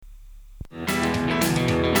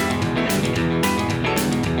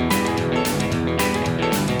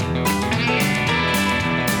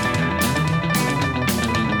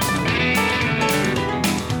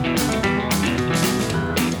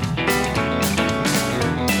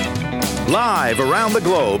Live around the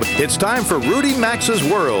globe, it's time for Rudy Maxa's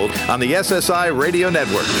World on the SSI Radio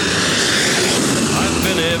Network. I've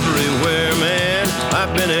been everywhere, man.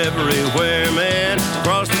 I've been everywhere, man.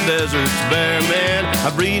 Across the deserts bare, man.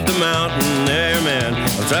 I breathe the mountain air, man.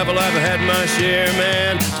 Of travel I've had my share,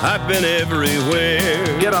 man. I've been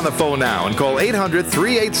everywhere. Get on the phone now and call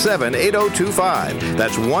 800-387-8025.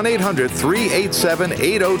 That's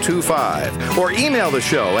 1-800-387-8025. Or email the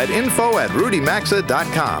show at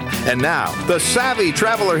info@rudymaxa.com. And now, the savvy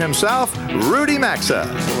traveler himself, Rudy Maxa.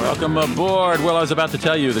 Welcome aboard. Well, I was about to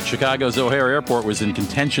tell you that Chicago's O'Hare Airport was in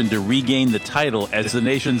contention to regain the title as the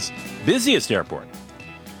nation's busiest airport.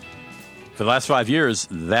 For the last 5 years,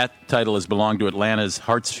 that title has belonged to Atlanta's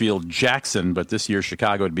Hartsfield-Jackson, but this year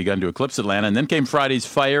Chicago had begun to eclipse Atlanta, and then came Friday's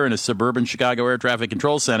fire in a suburban Chicago air traffic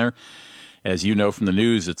control center. As you know from the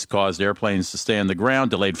news, it's caused airplanes to stay on the ground,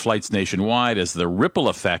 delayed flights nationwide, as the ripple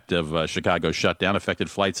effect of Chicago's shutdown affected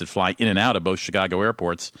flights that fly in and out of both Chicago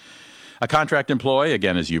airports. A contract employee,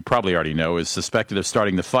 again, as you probably already know, is suspected of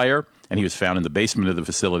starting the fire, and he was found in the basement of the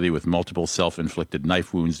facility with multiple self-inflicted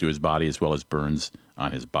knife wounds to his body as well as burns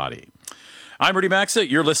on his body. I'm Rudy Maxa.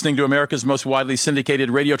 You're listening to America's most widely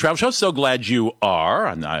syndicated radio travel show. So glad you are.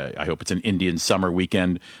 And I hope it's an Indian summer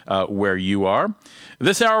weekend where you are.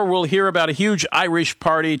 This hour, we'll hear about a huge Irish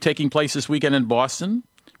party taking place this weekend in Boston.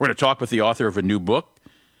 We're going to talk with the author of a new book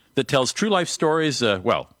that tells true life stories,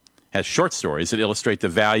 has short stories that illustrate the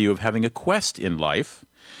value of having a quest in life.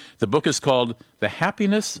 The book is called The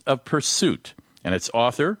Happiness of Pursuit, and its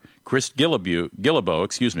author, Chris Guillebeau,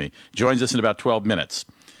 joins us in about 12 minutes.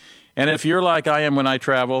 And if you're like I am when I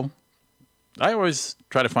travel, I always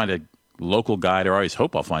try to find a local guide, or I always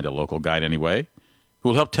hope I'll find a local guide anyway, who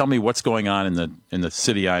will help tell me what's going on in the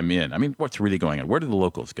city I'm in. I mean, what's really going on? Where do the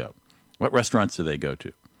locals go? What restaurants do they go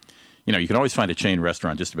to? You know, you can always find a chain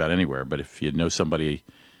restaurant just about anywhere, but if you don't know somebody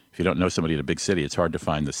in a big city, it's hard to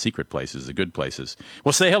find the secret places, the good places.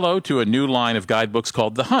 Well, say hello to a new line of guidebooks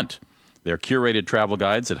called The Hunt. They're curated travel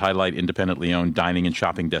guides that highlight independently owned dining and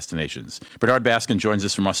shopping destinations. Bernard Baskin joins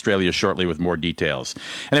us from Australia shortly with more details.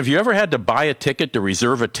 And have you ever had to buy a ticket to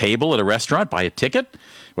reserve a table at a restaurant? Buy a ticket?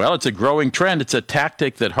 Well, it's a growing trend. It's a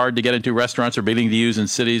tactic that hard-to-get-into restaurants are beginning to use in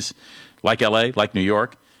cities like L.A., like New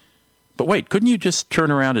York. But wait, couldn't you just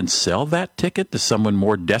turn around and sell that ticket to someone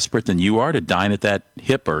more desperate than you are to dine at that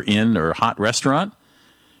hip or inn or hot restaurant?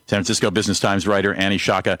 San Francisco Business Times writer Annie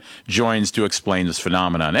Shaka joins to explain this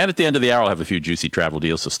phenomenon. And at the end of the hour, I'll have a few juicy travel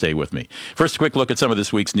deals, so stay with me. First, a quick look at some of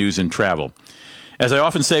this week's news in travel. As I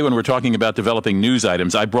often say when we're talking about developing news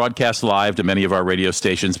items, I broadcast live to many of our radio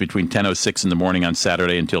stations between 10:06 in the morning on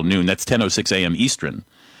Saturday until noon. That's 10:06 a.m. Eastern.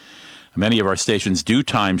 Many of our stations do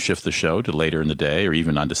time shift the show to later in the day or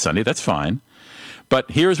even onto Sunday. That's fine. But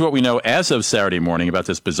here's what we know as of Saturday morning about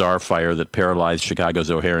this bizarre fire that paralyzed Chicago's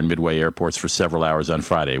O'Hare and Midway airports for several hours on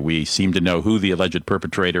Friday. We seem to know who the alleged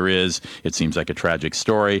perpetrator is. It seems like a tragic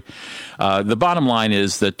story. The bottom line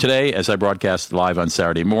is that today, as I broadcast live on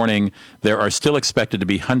Saturday morning, there are still expected to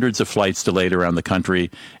be hundreds of flights delayed around the country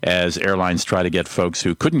as airlines try to get folks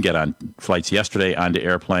who couldn't get on flights yesterday onto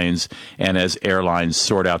airplanes, and as airlines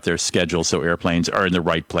sort out their schedule so airplanes are in the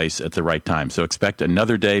right place at the right time. So expect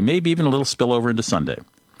another day, maybe even a little spillover into Sunday.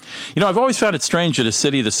 You know, I've always found it strange that a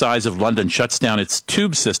city the size of London shuts down its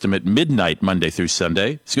tube system at midnight Monday through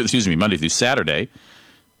Saturday.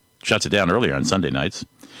 Shuts it down earlier on Sunday nights.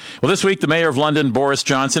 Well, this week, the mayor of London, Boris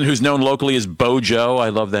Johnson, who's known locally as Bojo, I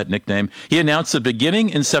love that nickname, he announced that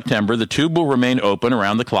beginning in September, the tube will remain open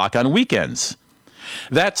around the clock on weekends.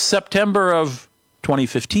 That's September of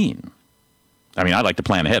 2015. I mean, I like to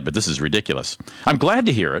plan ahead, but this is ridiculous. I'm glad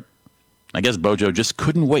to hear it. I guess Bojo just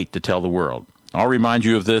couldn't wait to tell the world. I'll remind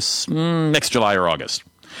you of this next July or August.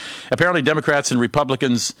 Apparently, Democrats and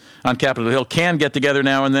Republicans on Capitol Hill can get together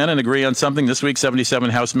now and then and agree on something. This week,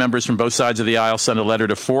 77 House members from both sides of the aisle sent a letter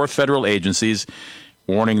to 4 federal agencies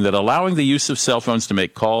warning that allowing the use of cell phones to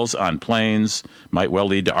make calls on planes might well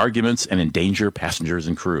lead to arguments and endanger passengers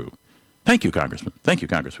and crew. Thank you, Congressman. Thank you,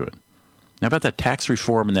 Congresswoman. Now about that tax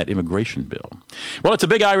reform and that immigration bill. Well, it's a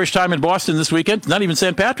big Irish time in Boston this weekend. Not even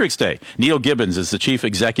St. Patrick's Day. Neil Gibbons is the chief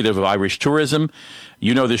executive of Irish Tourism.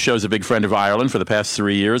 You know this show's a big friend of Ireland for the past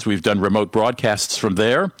 3 years. We've done remote broadcasts from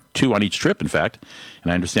there, 2 on each trip, in fact.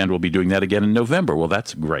 And I understand we'll be doing that again in November. Well,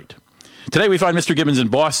 that's great. Today we find Mr. Gibbons in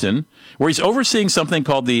Boston, where he's overseeing something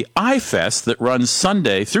called the iFest that runs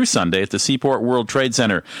Sunday through Sunday at the Seaport World Trade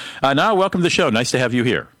Center. Now, welcome to the show. Nice to have you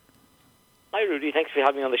here. Hi, Rudy. Thanks for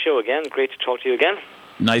having me on the show again. Great to talk to you again.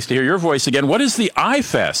 Nice to hear your voice again. What is the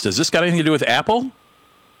iFest? Has this got anything to do with Apple?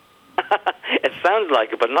 It sounds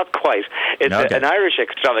like it, but not quite. It's an Irish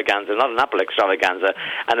extravaganza, not an Apple extravaganza,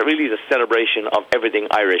 and it really is a celebration of everything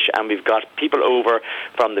Irish. And we've got people over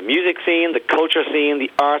from the music scene, the culture scene,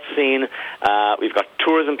 the art scene. We've got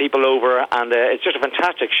tourism people over, and it's just a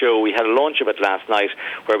fantastic show. We had a launch of it last night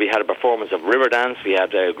where we had a performance of Riverdance. We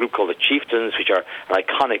had a group called the Chieftains, which are an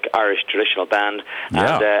iconic Irish traditional band,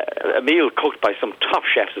 and a meal cooked by some top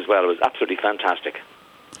chefs as well. It was absolutely fantastic.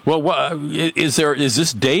 Well, is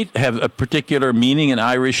this date have a particular meaning in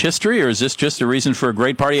Irish history, or is this just a reason for a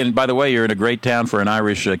great party? And by the way, you're in a great town for an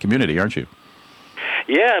Irish community, aren't you?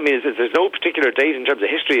 Yeah, I mean, there's no particular date in terms of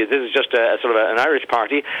history. This is just a sort of an Irish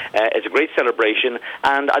party. It's a great celebration,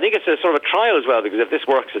 and I think it's a sort of a trial as well, because if this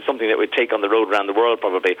works, it's something that we'd take on the road around the world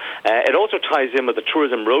probably. It also ties in with the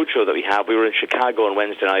tourism roadshow that we have. We were in Chicago on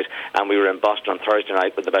Wednesday night, and we were in Boston on Thursday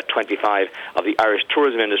night with about 25 of the Irish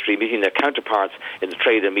tourism industry meeting their counterparts in the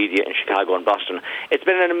trade and media in Chicago and Boston. It's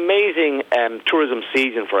been an amazing tourism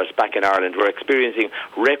season for us back in Ireland. We're experiencing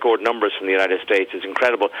record numbers from the United States. It's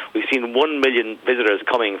incredible. We've seen 1 million visitors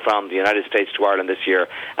coming from the United States to Ireland this year,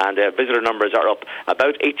 and visitor numbers are up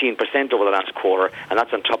about 18% over the last quarter, and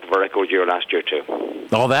that's on top of a record year last year too.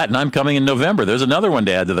 All that, and I'm coming in November. There's another one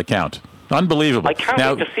to add to the count. Unbelievable. I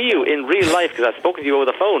can't wait to see you in real life, because I've spoken to you over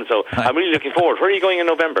the phone, so I'm really looking forward. Where are you going in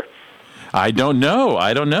November? I don't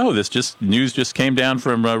know. This news just came down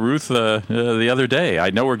from Ruth the other day. I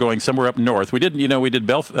know we're going somewhere up north. We did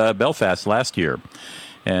Belfast last year.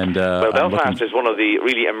 And well, Belfast is one of the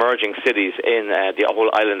really emerging cities in the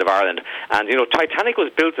whole island of Ireland. And, Titanic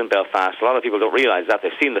was built in Belfast. A lot of people don't realise that.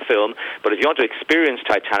 They've seen the film. But if you want to experience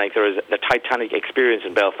Titanic, there is the Titanic Experience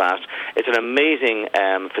in Belfast. It's an amazing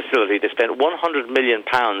facility. They spent £100 million,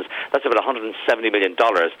 that's about $170 million,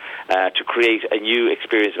 to create a new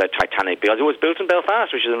experience about Titanic, because it was built in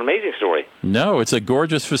Belfast, which is an amazing story. No, it's a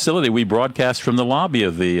gorgeous facility. We broadcast from the lobby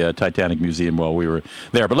of the Titanic Museum while we were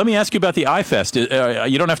there. But let me ask you about the iFest.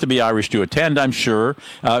 You don't have to be Irish to attend, I'm sure.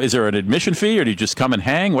 Is there an admission fee, or do you just come and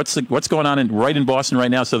hang? What's going on right in Boston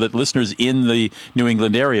right now, so that listeners in the New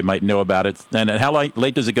England area might know about it? And how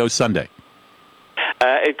late does it go Sunday?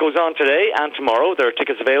 It goes on today and tomorrow. There are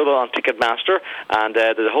tickets available on Ticketmaster, and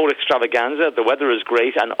there's a whole extravaganza. The weather is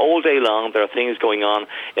great, and all day long there are things going on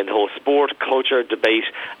in the whole sport, culture, debate,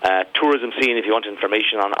 tourism scene. If you want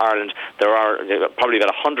information on Ireland, there are probably about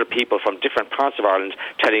 100 people from different parts of Ireland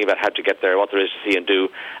telling you about how to get there, what there is to see and do.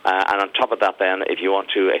 And on top of that, then, if you want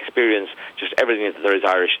to experience just everything that there is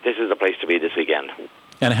Irish, this is the place to be this weekend.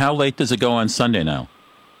 And how late does it go on Sunday now?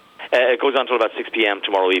 It goes on until about 6 p.m.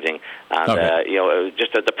 tomorrow evening, and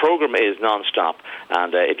just the program is non-stop.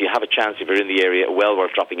 And if you have a chance, if you're in the area, well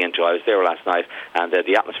worth dropping into. I was there last night, and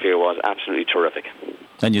the atmosphere was absolutely terrific.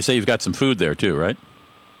 And you say you've got some food there too, right?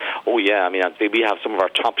 Oh, yeah. I mean, we have some of our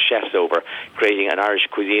top chefs over creating an Irish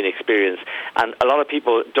cuisine experience. And a lot of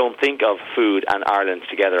people don't think of food and Ireland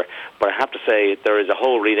together. But I have to say, there is a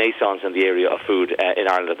whole renaissance in the area of food in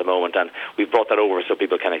Ireland at the moment. And we've brought that over so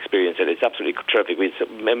people can experience it. It's absolutely terrific. We had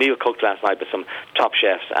a meal cooked last night with some top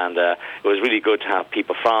chefs. And it was really good to have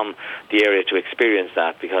people from the area to experience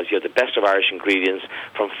that, because you have the best of Irish ingredients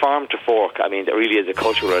from farm to fork. I mean, there really is a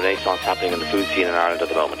cultural renaissance happening in the food scene in Ireland at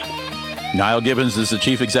the moment. Niall Gibbons is the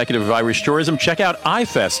Chief Executive of Irish Tourism. Check out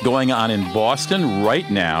iFest going on in Boston right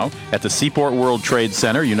now at the Seaport World Trade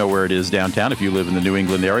Center. You know where it is downtown if you live in the New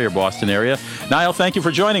England area or Boston area. Niall, thank you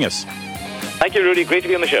for joining us. Thank you, Rudy. Great to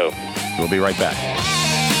be on the show. We'll be right back.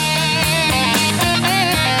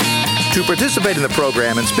 To participate in the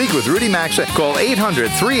program and speak with Rudy Maxa, call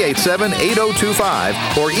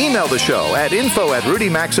 800-387-8025 or email the show at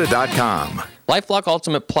info@rudymaxa.com. LifeLock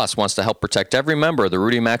Ultimate Plus wants to help protect every member of the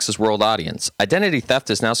Rudy Maxa's World audience. Identity theft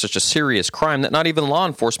is now such a serious crime that not even law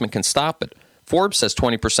enforcement can stop it. Forbes says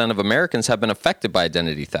 20% of Americans have been affected by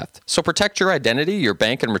identity theft. So protect your identity, your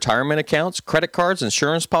bank and retirement accounts, credit cards,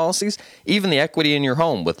 insurance policies, even the equity in your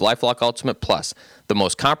home with LifeLock Ultimate Plus, the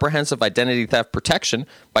most comprehensive identity theft protection,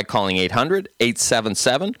 by calling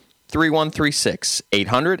 800-877-3136.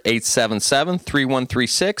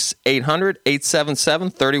 800-877-3136.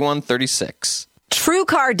 800-877-3136.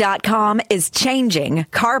 TrueCar.com is changing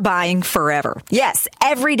car buying forever. Yes,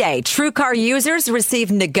 every day, TrueCar users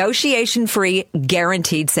receive negotiation-free,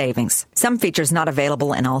 guaranteed savings. Some features not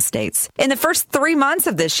available in all states. In the first 3 months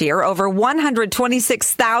of this year, over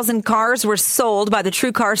 126,000 cars were sold by the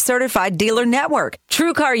TrueCar Certified Dealer Network.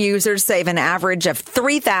 TrueCar users save an average of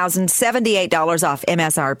 $3,078 off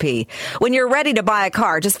MSRP. When you're ready to buy a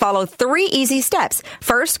car, just follow 3 easy steps.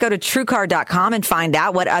 First, go to TrueCar.com and find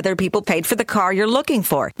out what other people paid for the car you're looking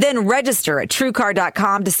for. Then register at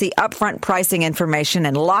TrueCar.com to see upfront pricing information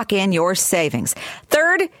and lock in your savings.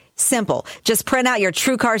 Third, Simple. Just print out your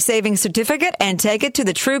TrueCar savings certificate and take it to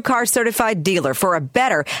the TrueCar certified dealer for a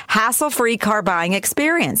better, hassle-free car buying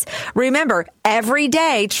experience. Remember, every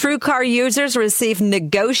day, TrueCar users receive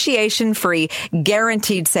negotiation-free,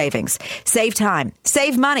 guaranteed savings. Save time,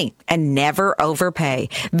 save money, and never overpay.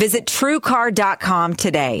 Visit TrueCar.com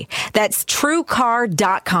today. That's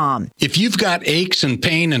TrueCar.com. If you've got aches and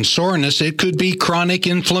pain and soreness, it could be chronic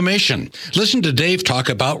inflammation. Listen to Dave talk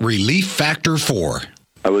about Relief Factor 4.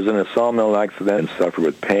 I was in a sawmill accident and suffered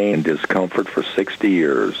with pain and discomfort for 60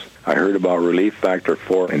 years. I heard about Relief Factor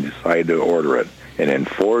 4 and decided to order it. And in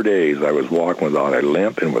 4 days, I was walking without a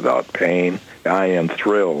limp and without pain. I am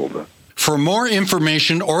thrilled. For more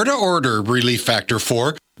information or to order Relief Factor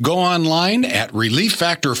 4, go online at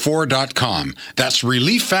ReliefFactor4.com. That's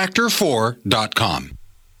ReliefFactor4.com.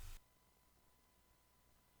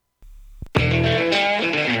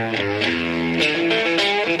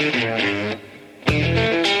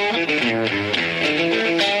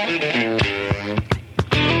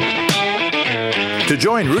 To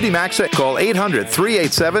join Rudy Maxa, call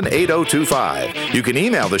 800-387-8025. You can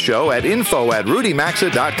email the show at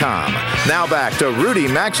info@rudymaxa.com. Now back to Rudy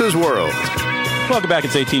Maxa's World. Welcome back.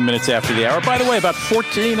 It's 18 minutes after the hour. By the way, about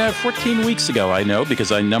 14 weeks ago, I know,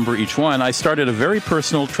 because I number each one, I started a very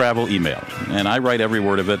personal travel email. And I write every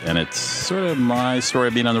word of it, and it's sort of my story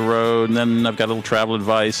of being on the road, and then I've got a little travel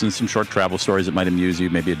advice and some short travel stories that might amuse you,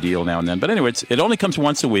 maybe a deal now and then. But anyway, it only comes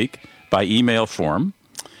once a week by email form.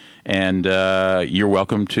 And you're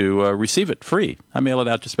welcome to receive it free. I mail it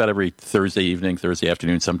out just about every Thursday evening, Thursday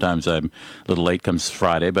afternoon. Sometimes I'm a little late, comes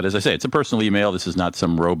Friday. But as I say, it's a personal email. This is not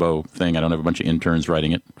some robo thing. I don't have a bunch of interns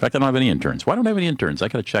writing it. In fact, I don't have any interns. Why don't I have any interns? I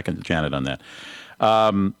got to check into Janet on that.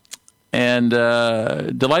 And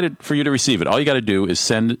delighted for you to receive it. All you got to do is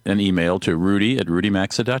send an email to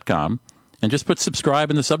rudy@rudymaxa.com and just put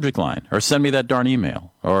subscribe in the subject line. Or send me that darn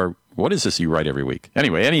email. Or what is this you write every week?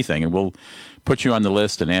 Anyway, anything, and we'll put you on the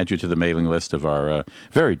list and add you to the mailing list of our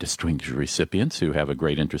very distinguished recipients who have a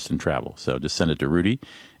great interest in travel. So just send it to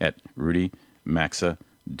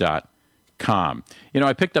rudy@rudymaxa.com. You know,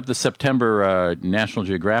 I picked up the September National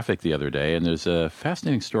Geographic the other day, and there's a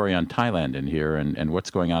fascinating story on Thailand in here and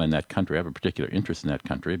what's going on in that country. I have a particular interest in that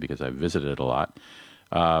country because I've visited it a lot.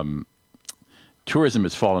 Tourism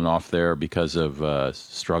has fallen off there because of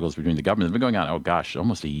struggles between the governments. It's been going on,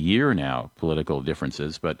 almost a year now, political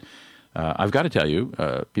differences, but I've got to tell you,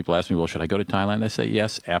 people ask me, well, should I go to Thailand? I say,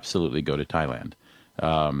 yes, absolutely go to Thailand.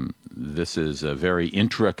 This is a very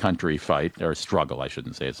intra-country fight, or struggle, I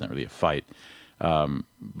shouldn't say. It's not really a fight.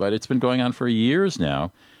 But it's been going on for years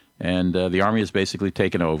now, and the army has basically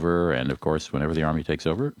taken over. And, of course, whenever the army takes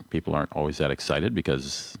over, people aren't always that excited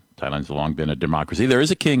because Thailand's long been a democracy. There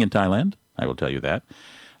is a king in Thailand, I will tell you that,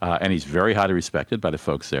 and he's very highly respected by the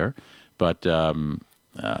folks there. But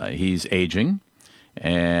he's aging.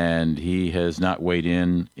 And he has not weighed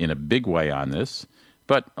in a big way on this.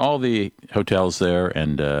 But all the hotels there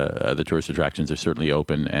and the tourist attractions are certainly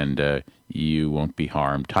open, and you won't be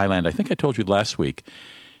harmed. Thailand, I think I told you last week,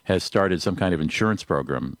 has started some kind of insurance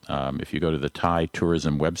program. If you go to the Thai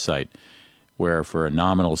tourism website, where for a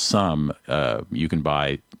nominal sum, you can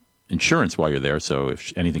buy insurance while you're there. So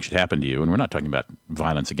if anything should happen to you, and we're not talking about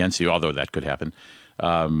violence against you, although that could happen,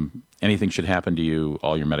 anything should happen to you,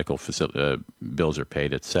 all your medical bills are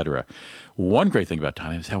paid, etc. One great thing about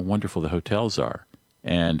Thailand is how wonderful the hotels are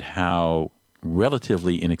and how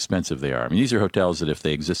relatively inexpensive they are. I mean, these are hotels that if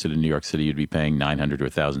they existed in New York City, you'd be paying $900 or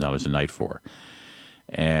 $1,000 a night for.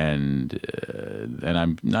 And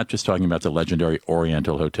I'm not just talking about the legendary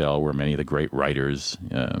Oriental Hotel where many of the great writers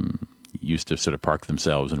used to sort of park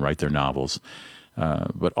themselves and write their novels.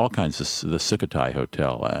 But all kinds of the Sukhothai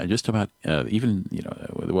Hotel, just about even,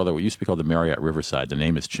 it used to be called the Marriott Riverside. The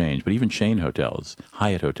name has changed, but even chain hotels,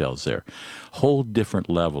 Hyatt hotels there, whole different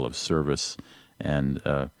level of service and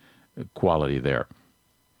quality there.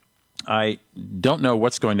 I don't know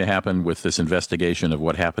what's going to happen with this investigation of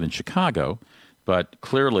what happened in Chicago, but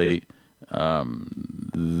clearly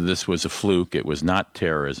this was a fluke. It was not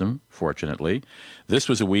terrorism, fortunately. This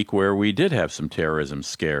was a week where we did have some terrorism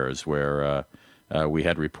scares, where we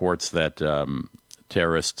had reports that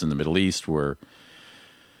terrorists in the Middle East were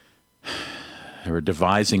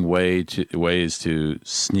devising ways to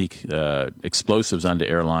sneak explosives onto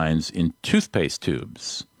airlines in toothpaste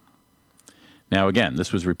tubes. Now, again,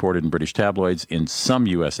 this was reported in British tabloids, in some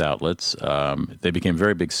U.S. outlets. They became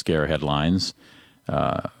very big scare headlines.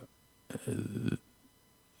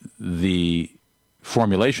 The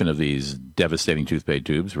formulation of these devastating toothpaste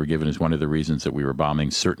tubes were given as one of the reasons that we were bombing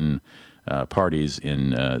certain parties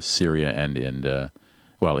in Syria and in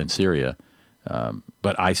Syria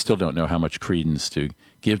But I still don't know how much credence to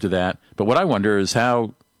give to that. But what I wonder is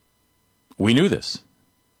how we knew this,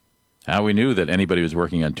 how we knew that anybody was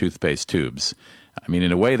working on toothpaste tubes. I mean,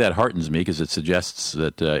 in a way that heartens me because it suggests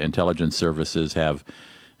that intelligence services have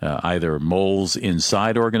either moles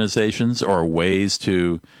inside organizations or ways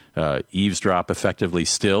to eavesdrop effectively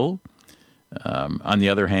still. On the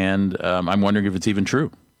other hand, I'm wondering if it's even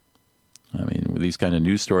true. I mean, these kind of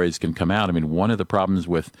news stories can come out. I mean, one of the problems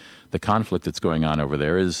with the conflict that's going on over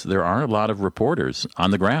there is there aren't a lot of reporters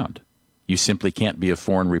on the ground. You simply can't be a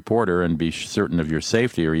foreign reporter and be certain of your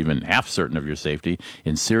safety or even half certain of your safety.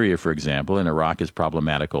 In Syria, for example, and Iraq is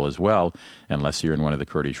problematical as well, unless you're in one of the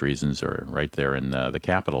Kurdish regions or right there in the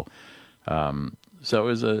capital. So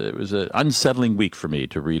it was an unsettling week for me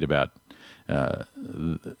to read about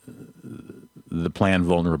the planned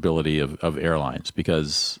vulnerability of airlines,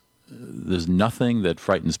 because there's nothing that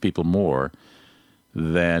frightens people more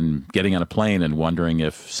than getting on a plane and wondering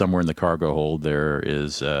if somewhere in the cargo hold there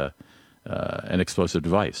is an explosive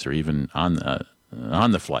device, or even on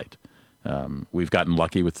the flight. We've gotten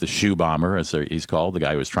lucky with the shoe bomber, as he's called, the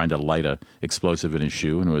guy who was trying to light an explosive in his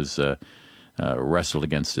shoe and was wrestled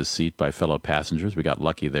against his seat by fellow passengers. We got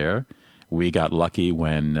lucky there. We got lucky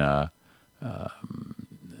when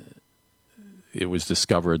it was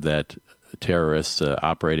discovered that terrorists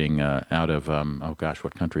operating out of,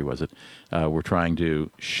 what country was it? Were trying to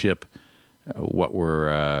ship what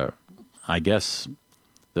were, I guess,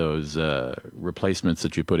 those replacements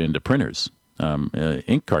that you put into printers,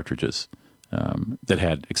 ink cartridges that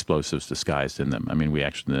had explosives disguised in them. I mean,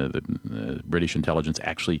 the British intelligence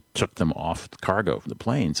actually took them off the cargo from the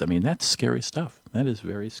planes. I mean, that's scary stuff. That is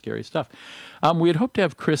very scary stuff. We had hoped to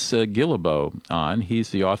have Chris Guillebeau on.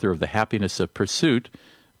 He's the author of The Happiness of Pursuit.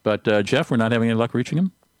 But, Jeff, we're not having any luck reaching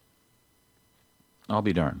him? I'll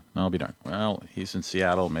be darned. Well, he's in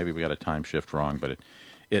Seattle. Maybe we got a time shift wrong, but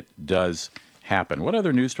it does happen. What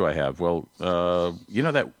other news do I have? Well,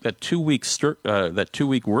 that 2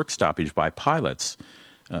 week work stoppage by pilots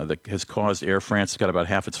that has caused Air France to cut about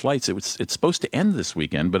half its flights. It's supposed to end this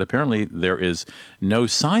weekend, but apparently there is no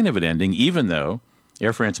sign of it ending, even though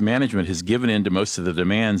Air France management has given in to most of the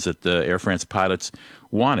demands that the Air France pilots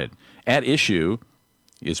wanted. At issue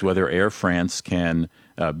is whether Air France can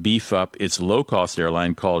beef up its low-cost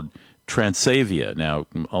airline called Transavia. Now,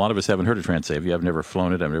 a lot of us haven't heard of Transavia. I've never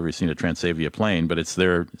flown it. I've never seen a Transavia plane, but it's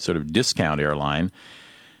their sort of discount airline.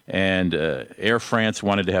 And Air France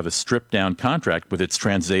wanted to have a stripped-down contract with its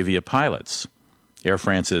Transavia pilots. Air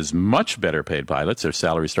France's much better paid pilots, their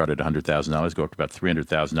salaries start at $100,000, go up to about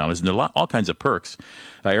 $300,000, and there are all kinds of perks.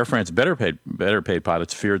 Air France better paid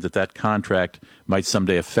pilots feared that contract might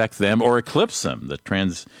someday affect them or eclipse them, that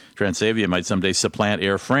Transavia might someday supplant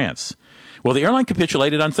Air France. Well, the airline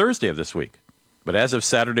capitulated on Thursday of this week, but as of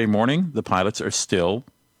Saturday morning, the pilots are still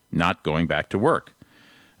not going back to work.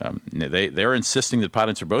 They're insisting that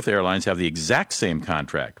pilots for both airlines have the exact same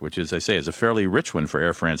contract, which, as I say, is a fairly rich one for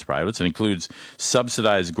Air France pilots and includes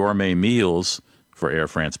subsidized gourmet meals for Air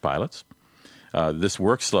France pilots. This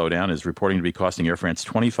work slowdown is reporting to be costing Air France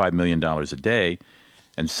 $25 million a day,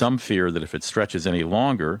 and some fear that if it stretches any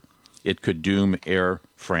longer, it could doom Air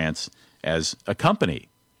France as a company.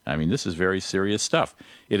 I mean, this is very serious stuff.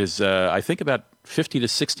 It is, I think, about 50 to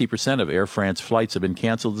 60% of Air France flights have been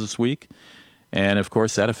canceled this week. And, of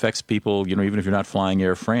course, that affects people, even if you're not flying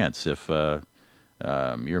Air France. If you're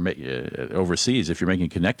overseas, if you're making a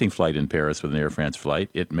connecting flight in Paris with an Air France flight,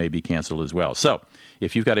 it may be canceled as well. So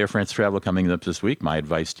if you've got Air France travel coming up this week, my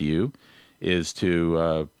advice to you is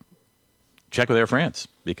to check with Air France,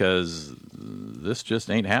 because this just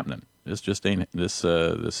ain't happening. This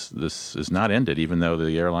is not ended, even though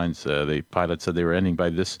the airlines, the pilots said they were ending by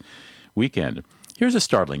this weekend. Here's a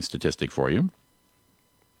startling statistic for you.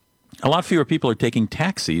 A lot fewer people are taking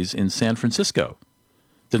taxis in San Francisco.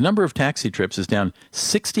 The number of taxi trips is down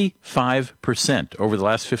 65% over the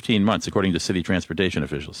last 15 months, according to city transportation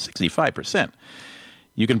officials. 65%.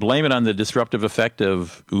 You can blame it on the disruptive effect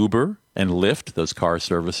of Uber and Lyft, those car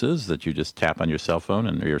services that you just tap on your cell phone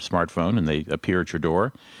or your smartphone and they appear at your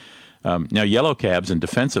door. Now, yellow cabs, in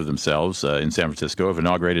defense of themselves in San Francisco, have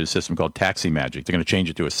inaugurated a system called Taxi Magic. They're going to change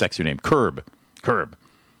it to a sexier name, Curb,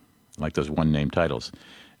 like those one-name titles.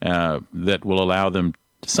 That will allow them,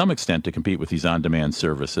 to some extent, to compete with these on-demand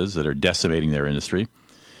services that are decimating their industry.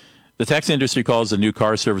 The taxi industry calls the new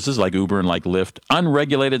car services like Uber and like Lyft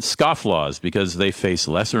unregulated scofflaws because they face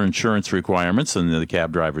lesser insurance requirements than the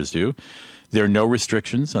cab drivers do. There are no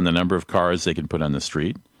restrictions on the number of cars they can put on the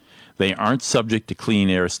street. They aren't subject to clean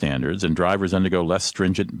air standards, and drivers undergo less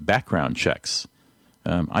stringent background checks.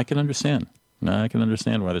 I can understand. I can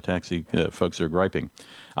understand why the taxi folks are griping.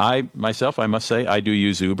 I must say, I do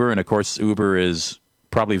use Uber, and of course, Uber is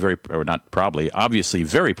obviously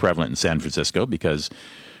very prevalent in San Francisco because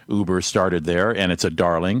Uber started there, and it's a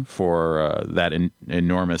darling for that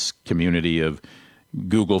enormous community of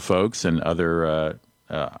Google folks and other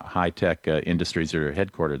high-tech industries that are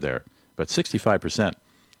headquartered there. But 65%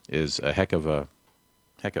 is a heck of a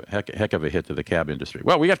hit to the cab industry.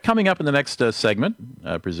 Well, we got coming up in the next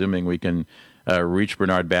segment, presuming we can reach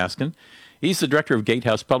Bernard Baskin. He's the director of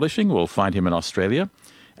Gatehouse Publishing. We'll find him in Australia.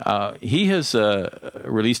 He has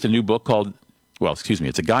released a new book called,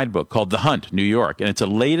 it's a guidebook called The Hunt, New York, and it's a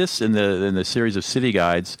latest in the series of city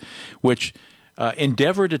guides, which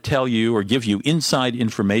endeavor to tell you or give you inside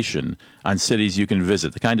information on cities you can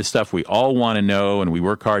visit, the kind of stuff we all want to know, and we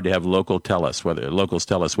work hard to have locals tell us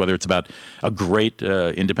whether it's about a great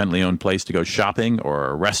independently owned place to go shopping or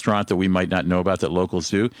a restaurant that we might not know about that locals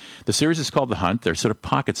do. The series is called The Hunt. They're sort of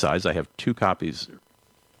pocket size. I have 2 copies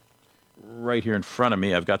right here in front of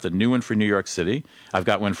me. I've got the new one for New York City. I've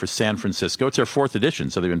got one for San Francisco. It's their 4th edition,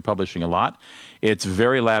 so they've been publishing a lot. It's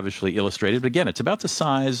very lavishly illustrated. But again, it's about the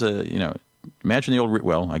size, imagine the old,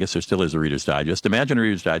 I guess there still is a Reader's Digest. Imagine a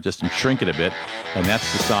Reader's Digest and shrink it a bit, and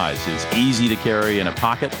that's the size. It's easy to carry in a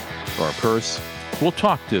pocket or a purse. We'll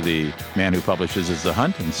talk to the man who publishes as The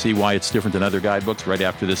Hunt and see why it's different than other guidebooks right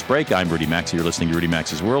after this break. I'm Rudy Maxa. You're listening to Rudy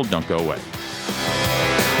Maxa's World. Don't go away.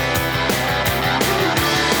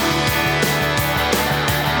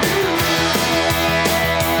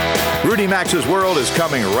 Rudy Maxa's World is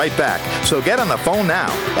coming right back, so get on the phone now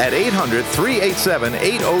at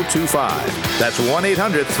 800-387-8025. That's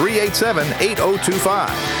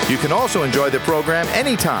 1-800-387-8025. You can also enjoy the program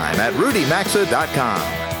anytime at rudymaxa.com.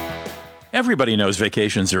 Everybody knows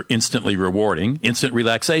vacations are instantly rewarding. Instant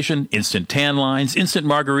relaxation, instant tan lines, instant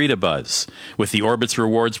margarita buzz. With the Orbitz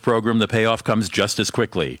Rewards program, the payoff comes just as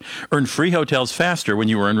quickly. Earn free hotels faster when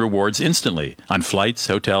you earn rewards instantly on flights,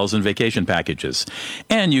 hotels, and vacation packages.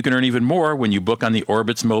 And you can earn even more when you book on the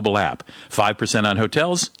Orbitz mobile app. 5% on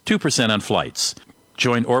hotels, 2% on flights.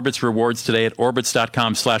 Join Orbitz Rewards today at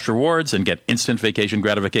Orbitz.com/rewards and get instant vacation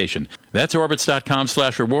gratification. That's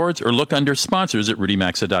Orbitz.com/rewards, or look under sponsors at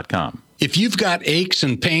RudyMaxa.com. If you've got aches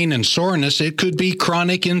and pain and soreness, it could be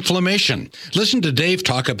chronic inflammation. Listen to Dave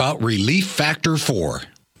talk about Relief Factor 4.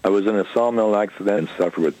 I was in a sawmill accident and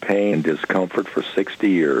suffered with pain and discomfort for 60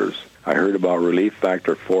 years. I heard about Relief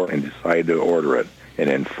Factor 4 and decided to order it. And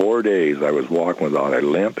in 4 days, I was walking without a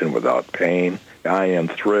limp and without pain. I am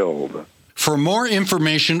thrilled. For more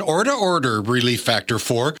information or to order Relief Factor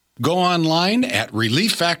 4, go online at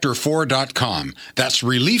ReliefFactor4.com. That's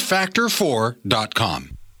ReliefFactor4.com.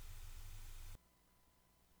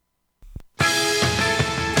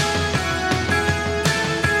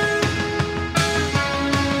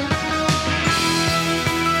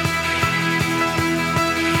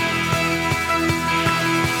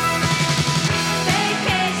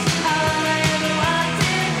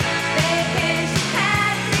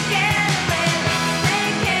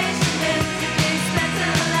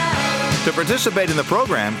 To participate in the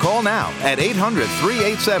program, call now at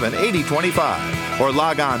 800-387-8025 or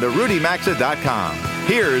log on to rudymaxa.com.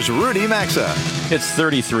 Here's Rudy Maxa. It's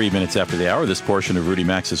 33 minutes after the hour. This portion of Rudy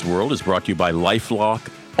Maxa's World is brought to you by LifeLock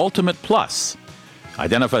Ultimate Plus.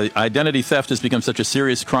 Identity theft has become such a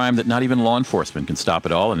serious crime that not even law enforcement can stop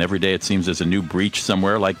it all, and every day it seems there's a new breach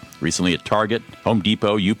somewhere, like recently at Target, Home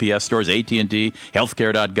Depot, UPS stores, AT&T,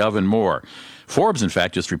 healthcare.gov, and more. Forbes, in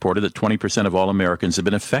fact, just reported that 20% of all Americans have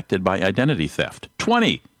been affected by identity theft.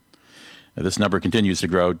 20! Now, this number continues to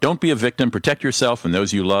grow. Don't be a victim. Protect yourself and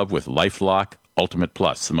those you love with LifeLock Ultimate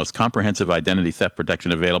Plus, the most comprehensive identity theft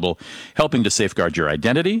protection available, helping to safeguard your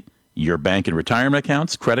identity, your bank and retirement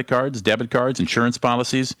accounts, credit cards, debit cards, insurance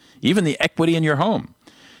policies, even the equity in your home.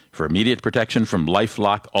 For immediate protection from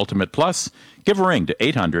LifeLock Ultimate Plus, give a ring to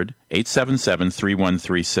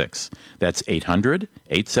 800-877-3136. That's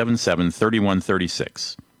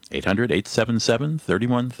 800-877-3136.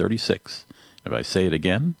 800-877-3136. If I say it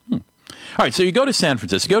again. All right, so you go to San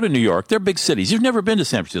Francisco, go to New York. They're big cities. You've never been to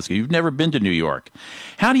San Francisco. You've never been to New York.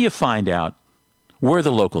 How do you find out where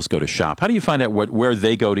the locals go to shop? How do you find out where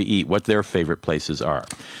they go to eat, what their favorite places are?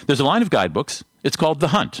 There's a line of guidebooks. It's called The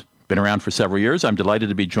Hunt. Been around for several years. I'm delighted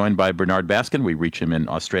to be joined by Bernard Baskin. We reach him in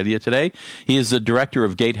Australia today. He is the director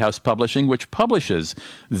of Gatehouse Publishing, which publishes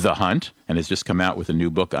The Hunt and has just come out with a new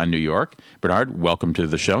book on New York. Bernard, welcome to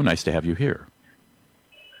the show. Nice to have you here.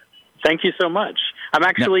 Thank you so much. I'm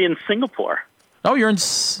actually in Singapore. Oh, you're in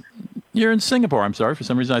Singapore. I'm sorry. For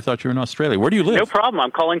some reason, I thought you were in Australia. Where do you live? No problem.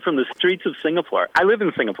 I'm calling from the streets of Singapore. I live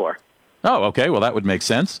in Singapore. Oh, okay. Well, that would make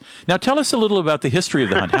sense. Now, tell us a little about the history of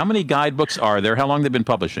the hunt. How many guidebooks are there? How long they've been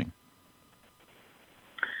publishing?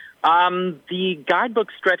 The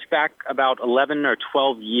guidebooks stretch back about 11 or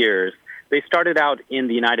 12 years. They started out in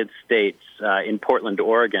the United States, in Portland,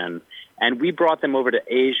 Oregon, and we brought them over to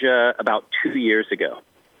Asia about 2 years ago.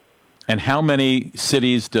 And how many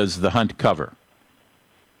cities does the hunt cover?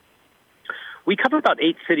 We cover about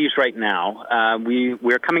 8 cities right now.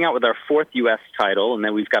 We're coming out with our 4th U.S. title, and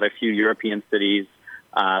then we've got a few European cities,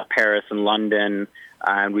 Paris and London,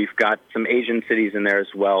 and we've got some Asian cities in there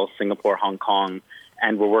as well, Singapore, Hong Kong,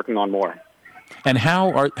 and we're working on more. And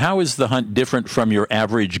how is the hunt different from your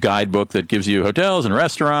average guidebook that gives you hotels and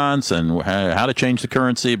restaurants and how to change the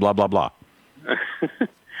currency, blah, blah, blah?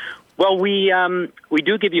 Well, we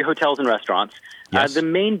do give you hotels and restaurants. Yes. The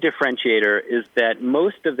main differentiator is that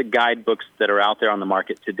most of the guidebooks that are out there on the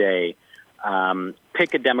market today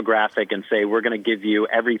pick a demographic and say, we're going to give you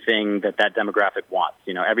everything that demographic wants,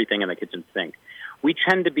 everything in the kitchen sink. We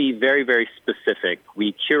tend to be very, very specific.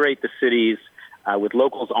 We curate the cities with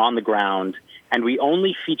locals on the ground, and we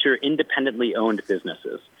only feature independently owned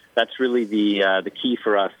businesses. That's really the key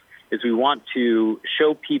for us, is we want to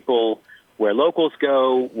show people where locals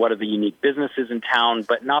go, what are the unique businesses in town,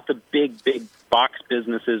 but not the big box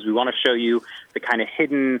businesses. We want to show you the kind of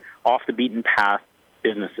hidden, off-the-beaten-path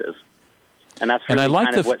businesses. And that's really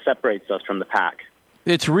kind of what separates us from the pack.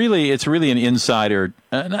 It's really an insider,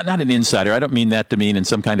 not an insider. I don't mean that to mean in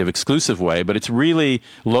some kind of exclusive way, but it's really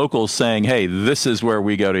locals saying, hey, this is where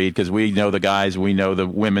we go to eat because we know the guys, we know the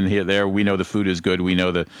women here, there, we know the food is good, we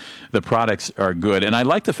know the products are good. And I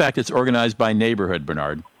like the fact it's organized by neighborhood,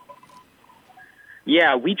 Bernard.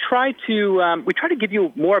 Yeah, we try to give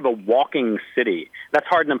you more of a walking city. That's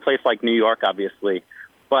hard in a place like New York, obviously.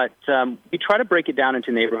 But we try to break it down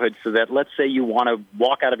into neighborhoods so that, let's say you want to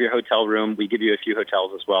walk out of your hotel room. We give you a few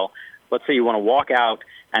hotels as well. Let's say you want to walk out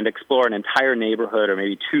and explore an entire neighborhood or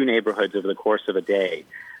maybe 2 neighborhoods over the course of a day.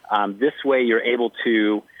 This way you're able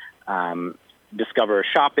to discover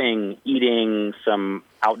shopping, eating, some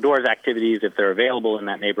outdoors activities if they're available in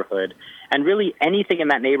that neighborhood, and really anything in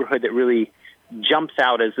that neighborhood that really jumps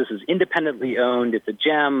out as this is independently owned. It's a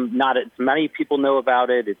gem. Not as many people know about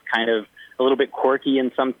it. It's kind of a little bit quirky in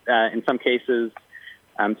some cases.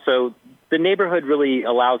 So the neighborhood really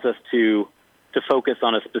allows us to focus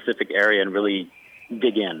on a specific area and really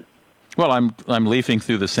dig in. Well, I'm leafing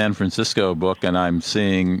through the San Francisco book, and I'm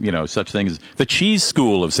seeing, such things as the cheese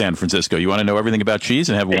school of San Francisco. You want to know everything about cheese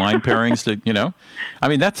and have wine pairings to, I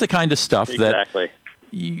mean, that's the kind of stuff exactly. that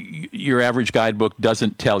your average guidebook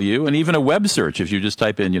doesn't tell you. And even a web search, if you just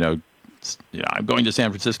type in, I'm going to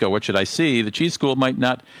San Francisco, what should I see? The cheese school might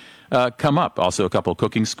not come up. Also, a couple of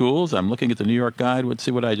cooking schools. I'm looking at the New York Guide. Let's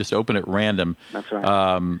see what I just open at random. That's right.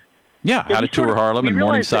 How to tour Harlem and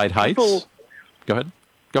Morningside Heights. Go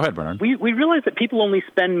ahead, Bernard. We realize that people only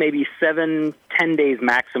spend maybe 7-10 days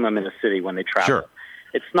maximum in a city when they travel. Sure.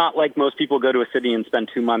 It's not like most people go to a city and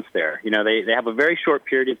spend 2 months there. They have a very short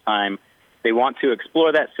period of time. They want to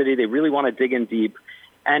explore that city. They really want to dig in deep.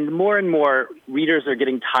 And more readers are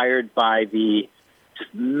getting tired by the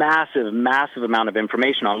just massive amount of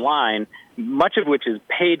information online, much of which is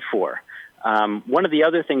paid for. One of the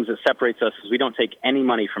other things that separates us is we don't take any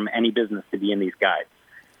money from any business to be in these guides.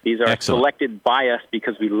 These are selected by us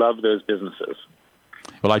because we love those businesses.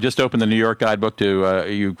 Well, I just opened the New York Guidebook to,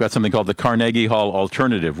 you've got something called the Carnegie Hall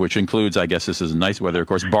Alternative, which includes, I guess this is nice weather, of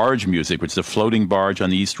course, barge music, which is a floating barge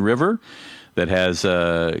on the East River that has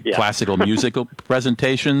classical musical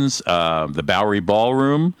presentations, the Bowery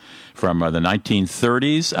Ballroom from the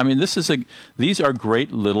 1930s. I mean, these are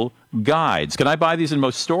great little guides. Can I buy these in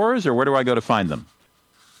most stores, or where do I go to find them?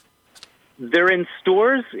 They're in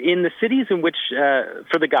stores in the cities in which,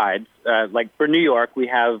 for the guides, like for New York, we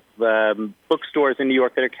have bookstores in New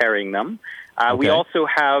York that are carrying them. We also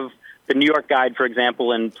have the New York Guide, for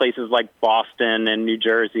example, in places like Boston and New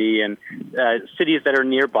Jersey and cities that are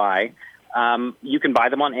nearby. You can buy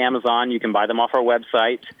them on Amazon. You can buy them off our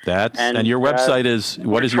website. And your website is,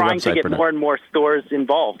 what is your website, We're trying to get Bernard? more and more stores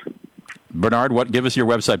involved. Bernard, give us your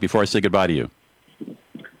website before I say goodbye to you.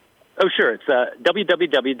 Oh, sure. It's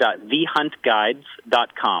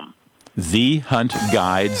www.thehuntguides.com.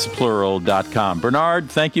 Thehuntguides.com. Bernard,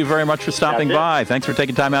 thank you very much for stopping by. Thanks for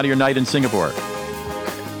taking time out of your night in Singapore.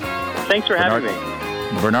 Thanks for having me.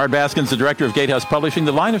 Bernard Baskin's the director of Gatehouse Publishing.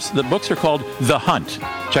 The books are called The Hunt.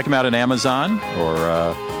 Check them out on Amazon or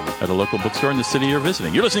at a local bookstore in the city you're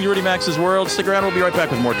visiting. You're listening to Rudy Maxa's World. Stick around. We'll be right back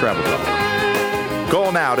with more travel talk.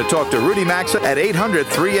 Call now to talk to Rudy Maxa at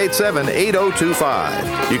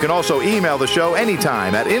 800-387-8025. You can also email the show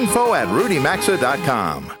anytime at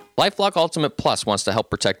info@rudymaxa.com. LifeLock Ultimate Plus wants to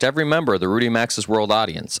help protect every member of the Rudy Maxa's World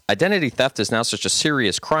audience. Identity theft is now such a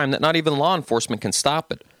serious crime that not even law enforcement can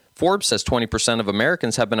stop it. Forbes says 20% of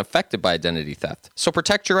Americans have been affected by identity theft. So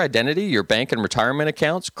protect your identity, your bank and retirement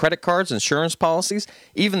accounts, credit cards, insurance policies,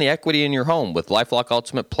 even the equity in your home with LifeLock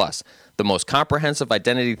Ultimate Plus, the most comprehensive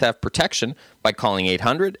identity theft protection, by calling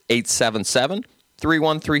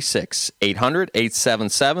 800-877-3136.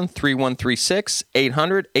 800-877-3136.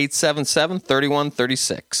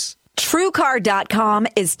 800-877-3136. TrueCar.com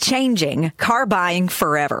is changing car buying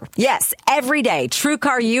forever. Yes, every day,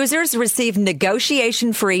 TrueCar users receive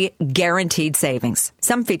negotiation-free, guaranteed savings.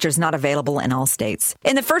 Some features not available in all states.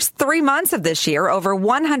 In the first 3 months of this year, over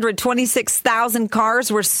 126,000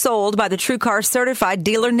 cars were sold by the TrueCar Certified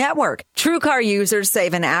Dealer Network. TrueCar users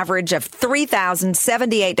save an average of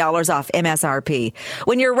 $3,078 off MSRP.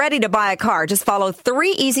 When you're ready to buy a car, just follow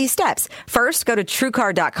 3 easy steps. First, go to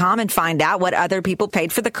TrueCar.com and find out what other people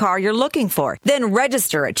paid for the car you're looking for. Then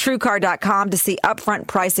register at TrueCar.com to see upfront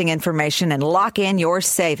pricing information and lock in your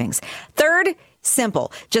savings. Third,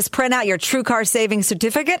 simple. Just print out your TrueCar savings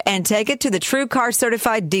certificate and take it to the TrueCar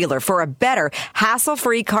certified dealer for a better,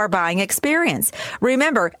 hassle-free car buying experience.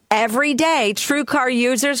 Remember, every day, TrueCar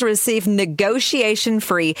users receive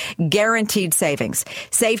negotiation-free, guaranteed savings.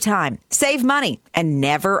 Save time, save money, and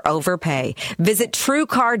never overpay. Visit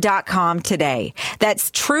TrueCar.com today. That's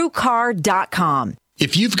TrueCar.com.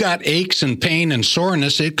 If you've got aches and pain and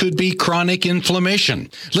soreness, it could be chronic inflammation.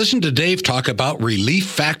 Listen to Dave talk about Relief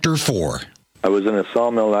Factor 4. I was in a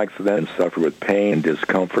sawmill accident and suffered with pain and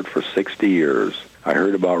discomfort for 60 years. I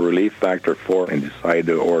heard about Relief Factor 4 and decided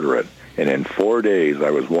to order it. And in 4 days, I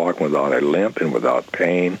was walking without a limp and without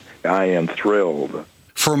pain. I am thrilled.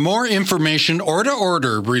 For more information or to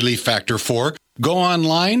order Relief Factor 4, go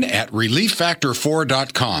online at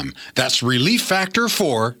ReliefFactor4.com. That's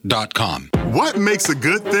ReliefFactor4.com. What makes a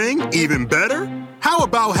good thing even better? How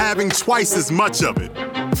about having twice as much of it?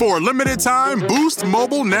 For a limited time, Boost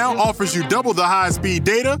Mobile now offers you double the high-speed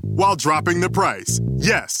data while dropping the price.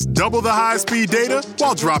 Yes, double the high-speed data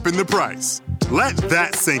while dropping the price. Let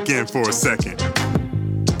that sink in for a second.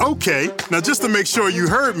 Okay, now just to make sure you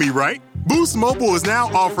heard me right, Boost Mobile is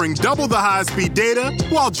now offering double the high-speed data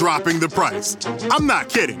while dropping the price. I'm not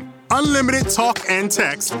kidding. Unlimited talk and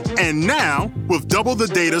text, and now with double the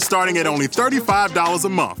data starting at only $35 a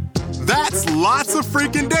month. That's lots of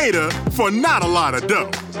freaking data for not a lot of dough.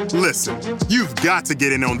 Listen, you've got to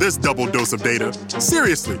get in on this double dose of data.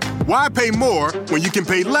 Seriously, why pay more when you can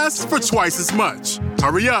pay less for twice as much?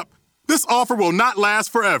 Hurry up. This offer will not last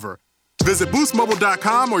forever. Visit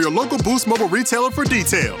BoostMobile.com or your local Boost Mobile retailer for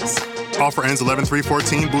details. Offer ends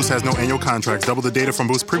 11/3/14. Boost has no annual contracts. Double the data from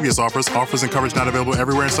Boost previous offers. Offers and coverage not available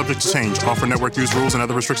everywhere and subject to change. Offer network use rules and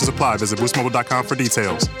other restrictions apply. Visit BoostMobile.com for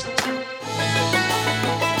details.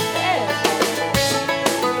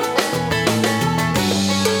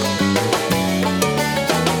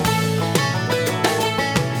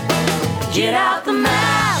 Get out the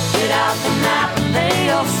map, and lay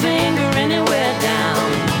your finger anywhere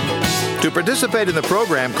down. To participate in the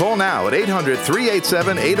program, call now at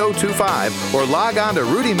 800-387-8025 or log on to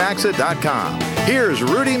RudyMaxa.com. Here's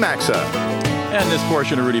Rudy Maxa. And this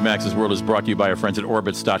portion of Rudy Maxa's World is brought to you by our friends at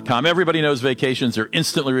Orbitz.com. Everybody knows vacations are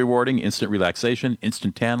instantly rewarding, instant relaxation,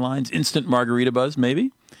 instant tan lines, instant margarita buzz,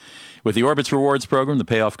 maybe. With the Orbitz Rewards program, the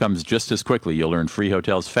payoff comes just as quickly. You'll earn free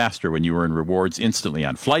hotels faster when you earn rewards instantly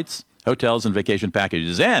on flights, hotels, and vacation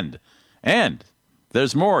packages. And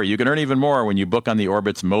there's more. You can earn even more when you book on the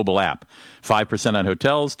Orbitz mobile app. 5% on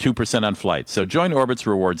hotels, 2% on flights. So join Orbitz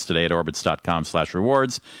Rewards today at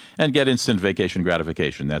Orbitz.com/rewards and get instant vacation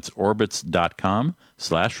gratification. That's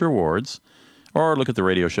Orbitz.com/rewards. Or look at the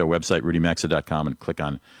radio show website, RudyMaxa.com, and click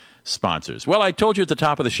on sponsors. Well, I told you at the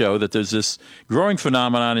top of the show that there's this growing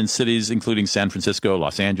phenomenon in cities, including San Francisco,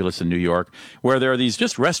 Los Angeles, and New York, where there are these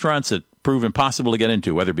just restaurants that prove impossible to get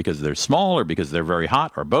into, whether because they're small or because they're very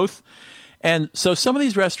hot or both. And so some of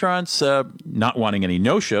these restaurants, not wanting any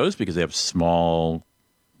no-shows because they have small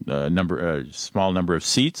number of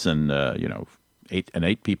seats and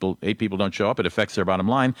eight people don't show up, it affects their bottom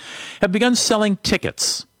line, have begun selling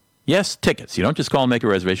tickets. Yes, tickets. You don't just call and make a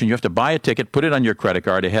reservation. You have to buy a ticket, put it on your credit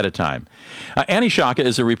card ahead of time. Annie Shaka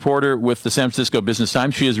is a reporter with the San Francisco Business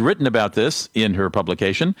Times. She has written about this in her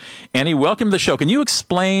publication. Annie, welcome to the show. Can you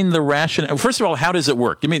explain the rationale? First of all, how does it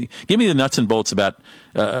work? Give me the nuts and bolts about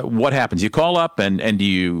what happens. You call up and do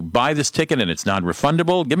you buy this ticket and it's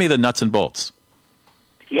non-refundable? Give me the nuts and bolts.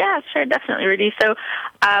 Yeah, sure, definitely, Rudy. So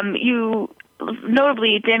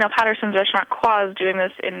notably, Daniel Patterson's restaurant Qua is doing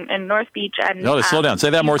this in North Beach. And no, slow down.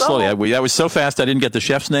 Say that more slowly. That was so fast I didn't get the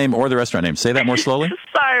chef's name or the restaurant name. Say that more slowly.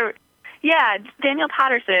 Sorry. Yeah, Daniel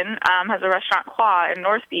Patterson has a restaurant, Qua, in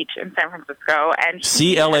North Beach in San Francisco, and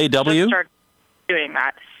CLAW? Started doing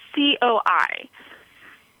that. COI.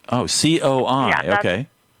 Oh, COI. Yeah, okay.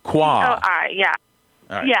 Qua. COI. Yeah.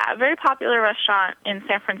 Right. Yeah, a very popular restaurant in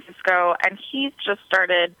San Francisco, and he's just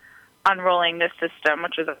started unrolling this system,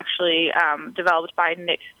 which was actually developed by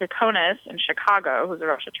Nick Kokonis in Chicago, who's a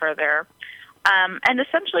restaurateur there. And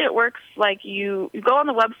essentially it works like you go on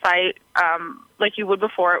the website like you would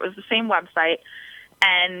before. It was the same website,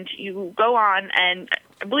 and you go on, and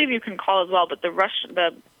I believe you can call as well, but the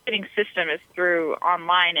bidding system is through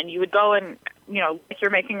online, and you would go and, if you're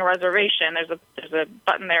making a reservation, there's a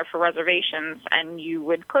button there for reservations, and you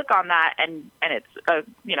would click on that, and it's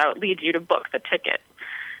it leads you to book the ticket.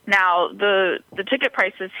 Now, the ticket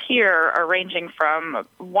prices here are ranging from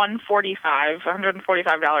 $145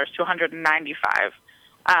 to $195,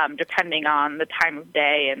 depending on the time of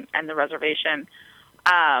day and the reservation.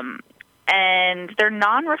 And they're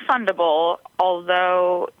non-refundable,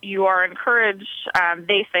 although you are encouraged,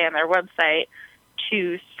 they say on their website,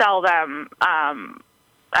 to sell them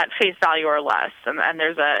at face value or less. And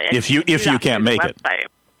there's if you can't make it.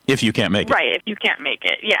 If you can't make it. Right, if you can't make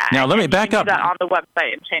it, yeah. Now, let me back up. Do that on the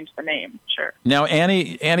website and change the name, sure. Now,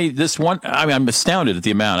 Annie, this one, I'm astounded at the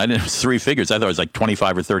amount. I didn't know it was three figures. I thought it was like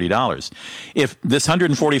 $25 or $30. If this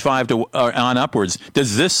 $145 to on upwards,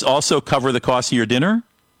 does this also cover the cost of your dinner?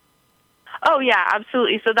 Oh, yeah,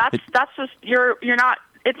 absolutely. So that's just, you're not,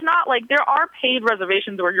 it's not like there are paid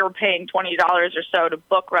reservations where you're paying $20 or so to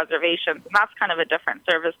book reservations, and that's kind of a different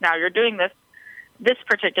service. Now, you're doing this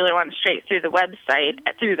particular one straight through the website,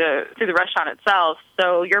 through the restaurant itself.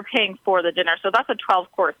 So you're paying for the dinner. So that's a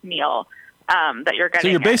 12-course meal that you're getting.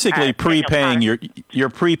 So you're basically prepaying you're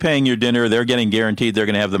prepaying your dinner. They're getting guaranteed they're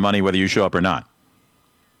going to have the money whether you show up or not.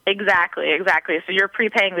 Exactly. So you're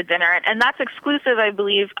prepaying the dinner, and that's exclusive, I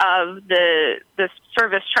believe, of the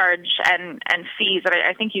service charge and fees. And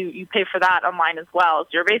I think you pay for that online as well. So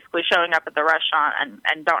you're basically showing up at the restaurant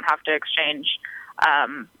and don't have to exchange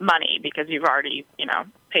money because you've already,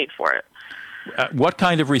 paid for it. What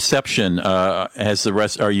kind of reception has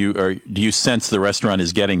do you sense the restaurant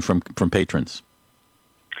is getting from patrons?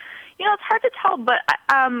 It's hard to tell, but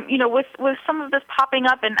with some of this popping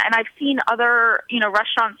up, and I've seen other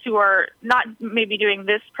restaurants who are not maybe doing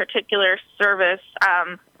this particular service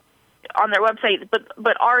on their website,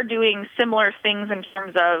 but are doing similar things in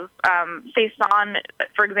terms of Saison,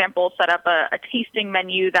 for example, set up a tasting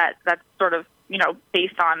menu that's sort of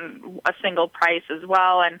based on a single price as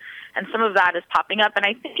well, and some of that is popping up, and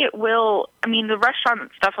I think it will. I mean, the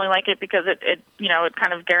restaurants definitely like it because it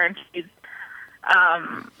kind of guarantees.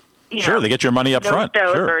 Sure, they get your money up front.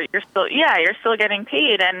 Sure. You're still getting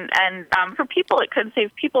paid, and for people, it could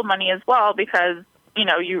save people money as well because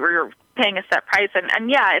you're paying a set price, and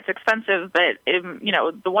yeah, it's expensive, but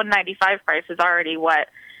the $195 price is already what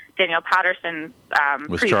Daniel Patterson's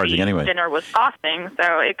was charging anyway. Dinner was costing,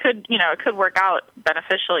 so it could work out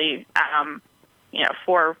beneficially,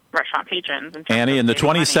 for restaurant patrons. Annie, in the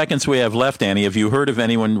 20 seconds we have left, Annie, have you heard of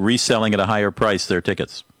anyone reselling at a higher price their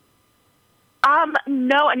tickets?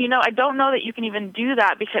 No, and I don't know that you can even do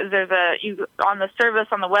that because there's on the service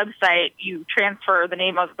on the website you transfer the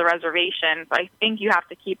name of the reservation. So I think you have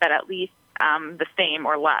to keep it at least the same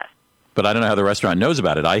or less. But I don't know how the restaurant knows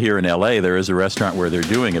about it. I hear in L.A. there is a restaurant where they're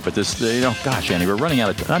doing it, but this, gosh, Annie, we're running out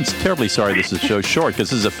of time. I'm terribly sorry this is so short because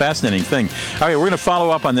this is a fascinating thing. All right, we're going to follow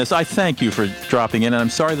up on this. I thank you for dropping in, and I'm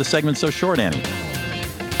sorry the segment's so short, Annie.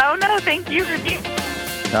 Oh, no, thank you.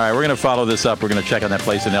 All right, we're going to follow this up. We're going to check on that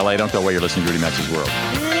place in L.A. Don't go away. You're listening to Rudy Maxa's World.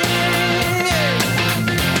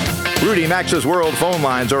 Rudy Maxa's World phone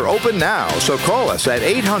lines are open now, so call us at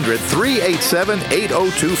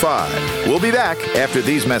 800-387-8025. We'll be back after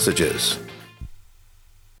these messages.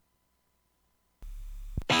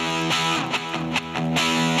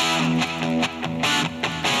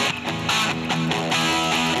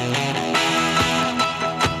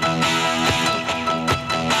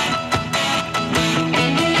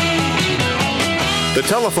 The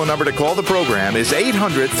telephone number to call the program is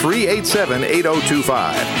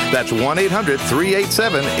 800-387-8025. That's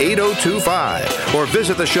 1-800-387-8025. Or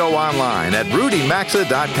visit the show online at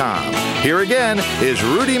rudymaxa.com. Here again is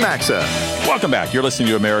Rudy Maxa. Welcome back. You're listening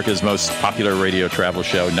to America's most popular radio travel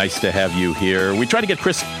show. Nice to have you here. We tried to get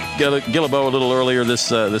Chris Guillebeau a little earlier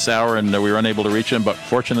this hour, and we were unable to reach him, but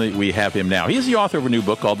fortunately we have him now. He's the author of a new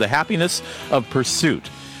book called The Happiness of Pursuit.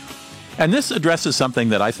 And this addresses something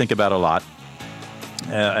that I think about a lot.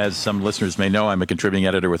 As some listeners may know, I'm a contributing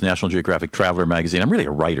editor with National Geographic Traveler magazine. I'm really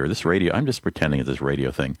a writer. I'm just pretending it's this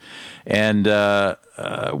radio thing. And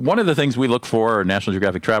one of the things we look for, or National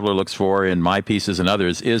Geographic Traveler looks for in my pieces and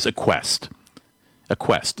others, is a quest. A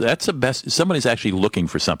quest. That's the best. Somebody's actually looking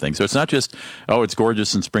for something. So it's not just, oh, it's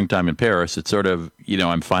gorgeous in springtime in Paris. It's sort of,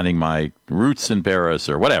 I'm finding my roots in Paris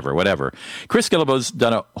or whatever. Chris Guillebeau's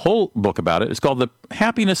done a whole book about it. It's called The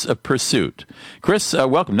Happiness of Pursuit. Chris,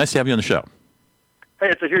 welcome. Nice to have you on the show. Hey,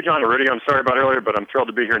 it's a huge honor, Rudy. I'm sorry about earlier, but I'm thrilled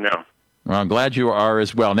to be here now. Well, I'm glad you are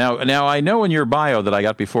as well. Now I know in your bio that I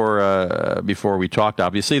got before we talked,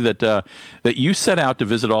 obviously, that you set out to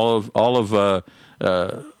visit all of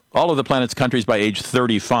the planet's countries by age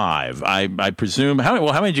 35. I presume. How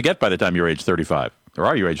many did you get by the time you were age 35? Or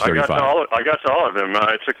are you age 35? I got to all of them.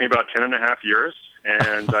 It took me about 10 and a half years,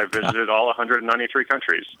 and I visited all 193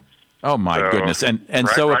 countries. Oh my goodness! And by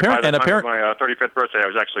the time of my 35th birthday, I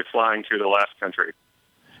was actually flying to the last country.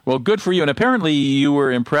 Well, good for you. And apparently you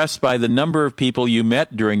were impressed by the number of people you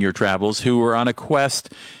met during your travels who were on a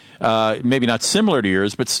quest, maybe not similar to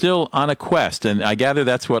yours, but still on a quest. And I gather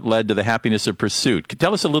that's what led to The Happiness of Pursuit.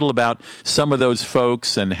 Tell us a little about some of those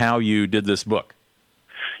folks and how you did this book.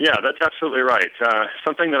 Yeah, that's absolutely right.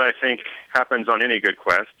 Something that I think happens on any good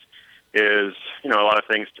quest is, a lot of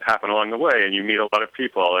things happen along the way, and you meet a lot of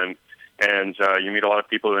people, and you meet a lot of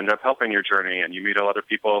people who end up helping your journey, and you meet a lot of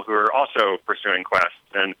people who are also pursuing quests.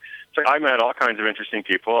 And so I met all kinds of interesting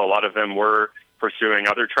people. A lot of them were pursuing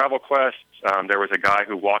other travel quests. There was a guy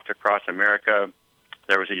who walked across America.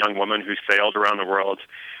 There was a young woman who sailed around the world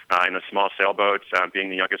in a small sailboat, being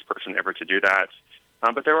the youngest person ever to do that.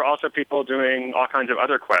 But there were also people doing all kinds of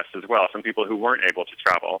other quests as well, some people who weren't able to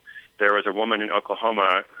travel. There was a woman in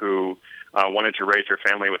Oklahoma who wanted to raise her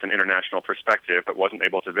family with an international perspective, but wasn't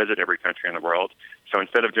able to visit every country in the world. So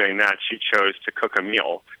instead of doing that, she chose to cook a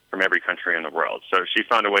meal from every country in the world. So she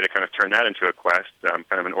found a way to kind of turn that into a quest, kind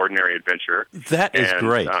of an ordinary adventure. That is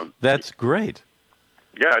great. That's great.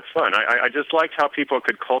 Yeah, it's fun. I just liked how people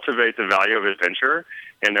could cultivate the value of adventure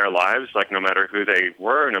in their lives, like no matter who they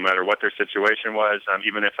were, no matter what their situation was,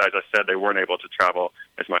 even if, as I said, they weren't able to travel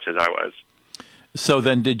as much as I was. So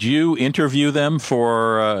then, did you interview them for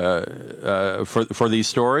these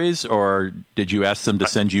stories, or did you ask them to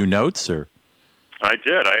send you notes? Or I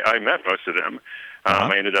did. I met most of them.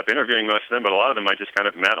 I ended up interviewing most of them, but a lot of them I just kind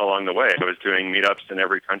of met along the way. I was doing meetups in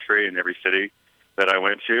every country and every city that I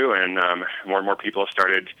went to, and more and more people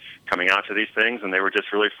started coming out to these things, and they were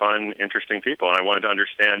just really fun, interesting people. And I wanted to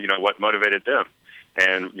understand, what motivated them.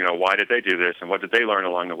 And why did they do this, and what did they learn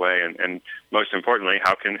along the way, and most importantly,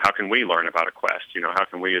 how can we learn about a quest? How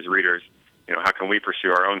can we as readers, how can we pursue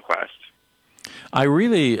our own quest? I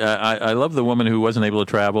really I love the woman who wasn't able to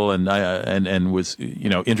travel and was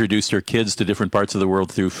introduced her kids to different parts of the world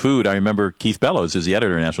through food. I remember Keith Bellows is the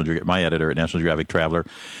editor at my editor at National Geographic Traveler.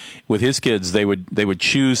 With his kids, they would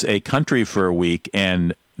choose a country for a week,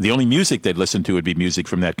 and the only music they'd listen to would be music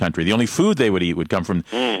from that country. The only food they would eat would come from,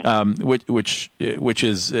 which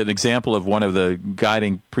is an example of one of the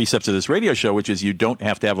guiding precepts of this radio show, which is you don't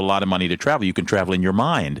have to have a lot of money to travel. You can travel in your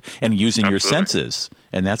mind and using your senses,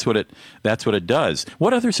 and that's what it does.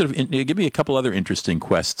 What other give me a couple other interesting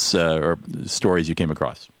quests or stories you came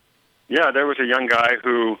across? Yeah, there was a young guy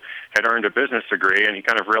who had earned a business degree, and he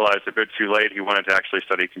kind of realized a bit too late he wanted to actually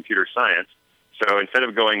study computer science. So instead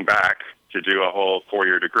of going back to do a whole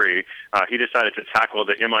 4-year degree, he decided to tackle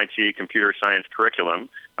the MIT computer science curriculum,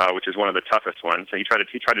 which is one of the toughest ones. So he tried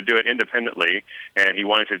to do it independently, and he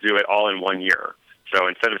wanted to do it all in 1 year. So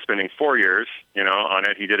instead of spending 4 years, on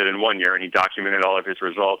it, he did it in 1 year, and he documented all of his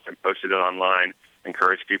results and posted it online,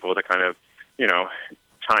 encouraged people to kind of,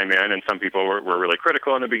 chime in. And some people were really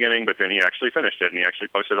critical in the beginning, but then he actually finished it, and he actually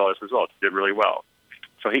posted all his results. He did really well.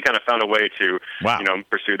 So he kind of found a way to,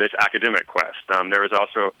 pursue this academic quest. There was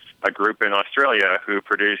also a group in Australia who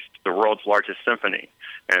produced the world's largest symphony,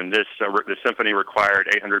 and the symphony required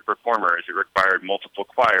 800 performers. It required multiple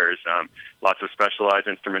choirs, lots of specialized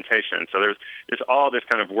instrumentation. So there's all this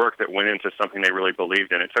kind of work that went into something they really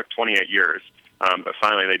believed in. It took 28 years, but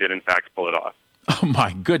finally they did in fact pull it off. Oh,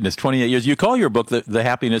 my goodness, 28 years. You call your book The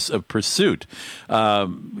Happiness of Pursuit,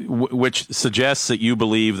 which suggests that you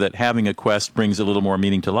believe that having a quest brings a little more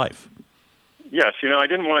meaning to life. Yes, I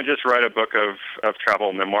didn't want to just write a book of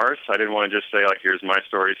travel memoirs. I didn't want to just say, here's my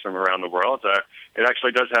stories from around the world. It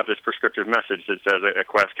actually does have this prescriptive message that says a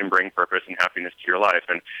quest can bring purpose and happiness to your life.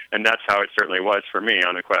 And that's how it certainly was for me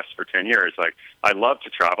on a quest for 10 years. I love to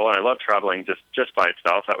travel, and I love traveling just by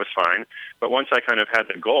itself. That was fine. But once I kind of had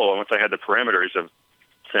the goal, and once I had the parameters of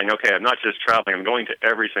saying, okay, I'm not just traveling, I'm going to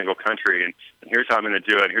every single country, and here's how I'm going to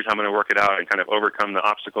do it, here's how I'm going to work it out, and kind of overcome the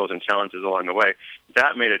obstacles and challenges along the way.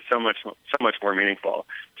 That made it so much more meaningful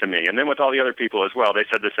to me. And then with all the other people as well, they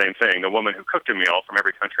said the same thing. The woman who cooked a meal from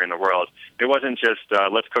every country in the world, it wasn't just,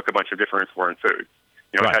 let's cook a bunch of different foreign food.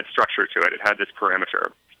 It had structure to it. It had this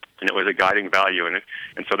parameter. And it was a guiding value in it.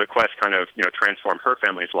 And so the quest kind of, transformed her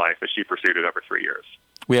family's life as she pursued it over 3 years.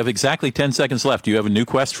 We have exactly 10 seconds left. Do you have a new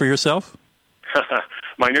quest for yourself?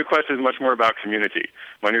 My new quest is much more about community.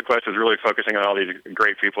 My new quest is really focusing on all these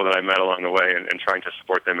great people that I met along the way and trying to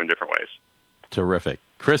support them in different ways. Terrific.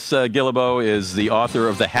 Chris Guillebeau is the author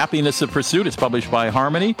of The Happiness of Pursuit. It's published by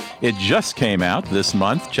Harmony. It just came out this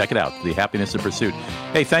month. Check it out, The Happiness of Pursuit.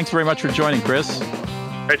 Hey, thanks very much for joining, Chris.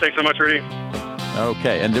 Hey, thanks so much, Rudy.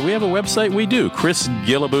 Okay, and do we have a website? We do,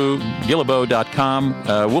 chrisguillebeau.com.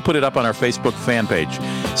 We'll put it up on our Facebook fan page.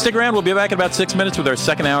 Stick around. We'll be back in about 6 minutes with our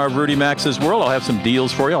second hour of Rudy Maxa's World. I'll have some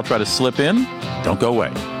deals for you. I'll try to slip in. Don't go away.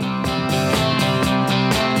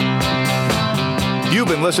 You've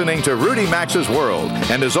been listening to Rudy Maxa's World,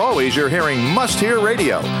 and as always, you're hearing Must Hear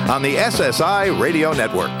Radio on the SSI Radio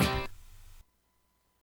Network.